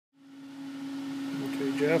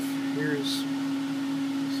Jeff. Here's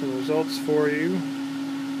some results for you.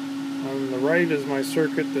 On the right is my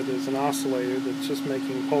circuit that is an oscillator that's just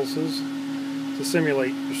making pulses to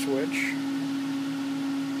simulate your switch.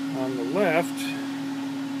 On the left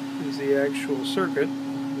is the actual circuit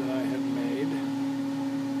that I have made.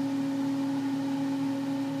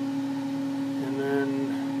 And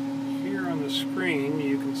then here on the screen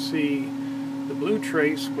you can see the blue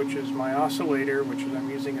trace, which is my oscillator, which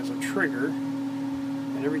I'm using as a trigger.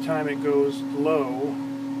 And every time it goes low,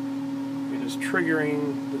 it is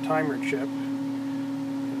triggering the timer chip.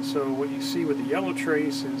 And so what you see with the yellow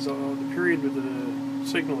trace is the period where the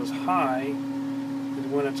signal is high is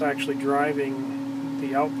when it's actually driving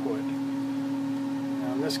the output.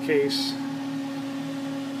 Now in this case,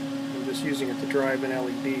 I'm just using it to drive an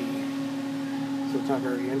LED, so it's not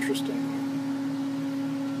very interesting.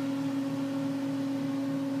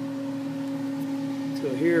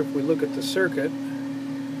 So here, if we look at the circuit,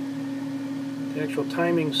 the actual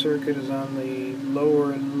timing circuit is on the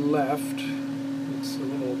lower left. It's a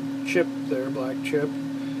little chip there, black chip.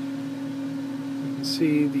 You can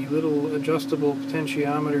see the little adjustable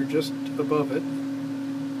potentiometer just above it,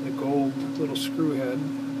 the gold little screw head.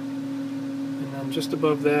 And then just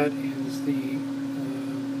above that is the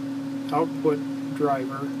output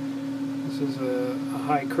driver. This is a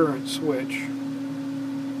high current switch.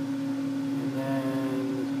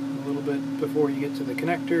 A little bit before you get to the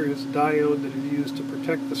connector is a diode that is used to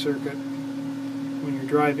protect the circuit when you're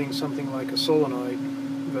driving something like a solenoid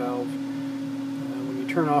valve. When you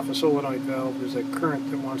turn off a solenoid valve, there's a current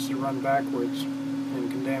that wants to run backwards and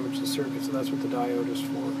can damage the circuit, so that's what the diode is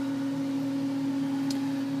for.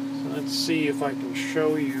 So let's see if I can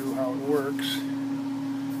show you how it works.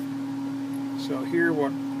 So here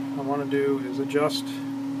what I want to do is adjust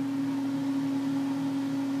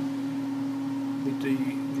the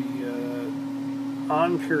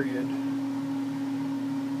on period, and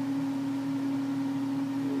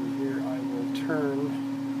here I will turn.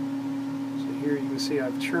 So here you can see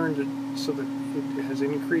I've turned it so that it has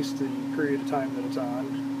increased the period of time that it's on,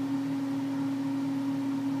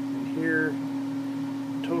 and here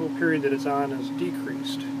the total period that it's on is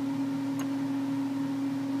decreased.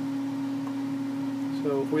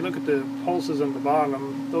 So if we look at the pulses on the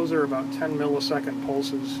bottom, those are about 10 millisecond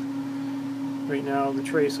pulses. Right now the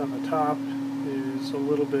trace on the top is a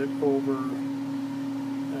little bit over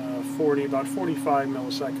about 45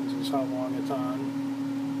 milliseconds is how long it's on.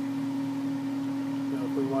 Now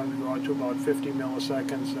if we wanted to go out to about 50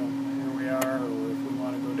 milliseconds, here we are, or if we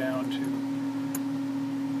want to go down to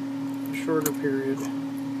a shorter period.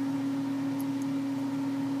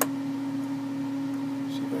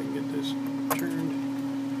 See if I can get this turned.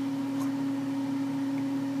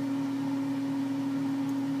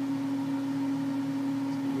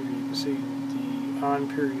 See, the on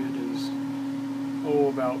period is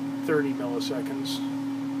about 30 milliseconds. I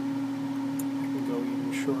can go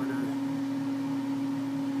even shorter.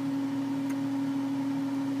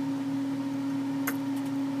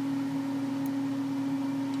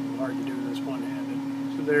 It's hard to do this one-handed.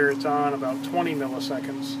 So there it's on about 20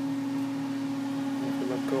 milliseconds. If we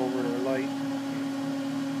look over at our light,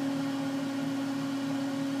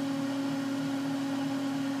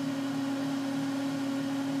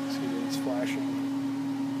 flashing.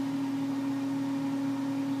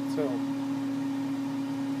 So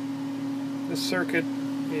this circuit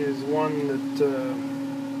is one that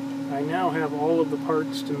I now have all of the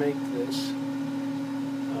parts to make this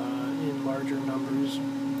in larger numbers.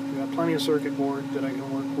 I've got plenty of circuit board that I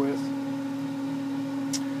can work with.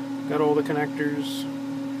 Got all the connectors,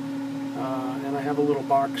 and I have a little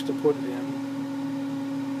box to put it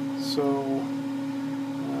in. So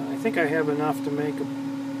I think I have enough to make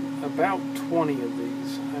about 20 of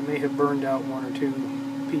these. I may have burned out one or two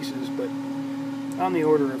pieces, but on the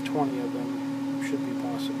order of 20 of them should be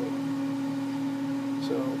possible.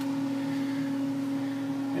 So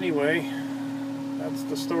anyway, that's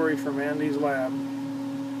the story from Andy's lab.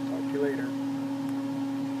 Talk to you later.